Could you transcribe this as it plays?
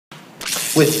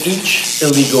With each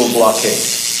illegal blockade,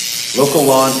 local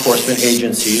law enforcement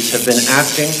agencies have been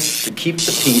acting to keep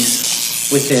the peace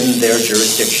within their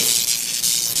jurisdiction.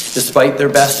 Despite their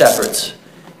best efforts,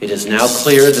 it is now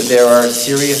clear that there are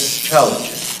serious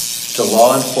challenges to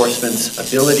law enforcement's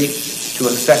ability to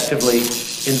effectively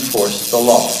enforce the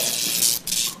law.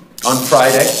 On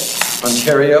Friday,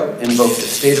 Ontario invoked a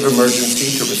state of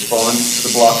emergency to respond to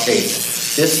the blockade.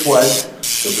 This was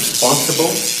the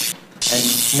responsible and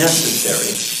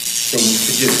necessary thing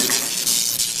to do.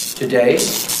 Today,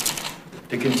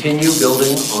 to continue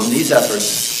building on these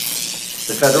efforts,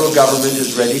 the federal government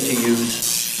is ready to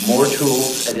use more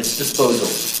tools at its disposal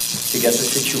to get the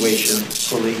situation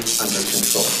fully under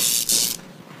control.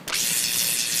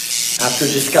 After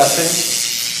discussing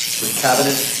with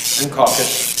Cabinet and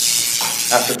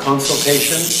caucus, after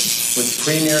consultation with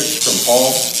premiers from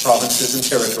all provinces and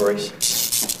territories,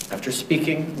 after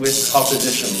speaking with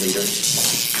opposition leaders,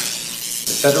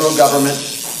 the federal government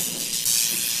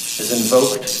has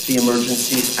invoked the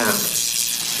Emergencies Act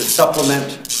to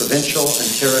supplement provincial and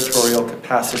territorial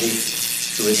capacity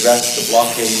to address the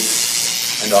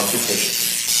blockades and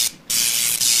occupations.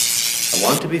 I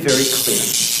want to be very clear.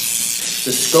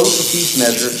 The scope of these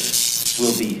measures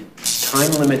will be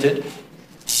time-limited,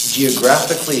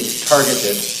 geographically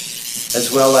targeted, as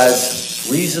well as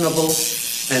reasonable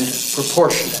and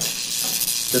proportionate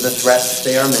to the threats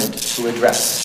they are meant to address.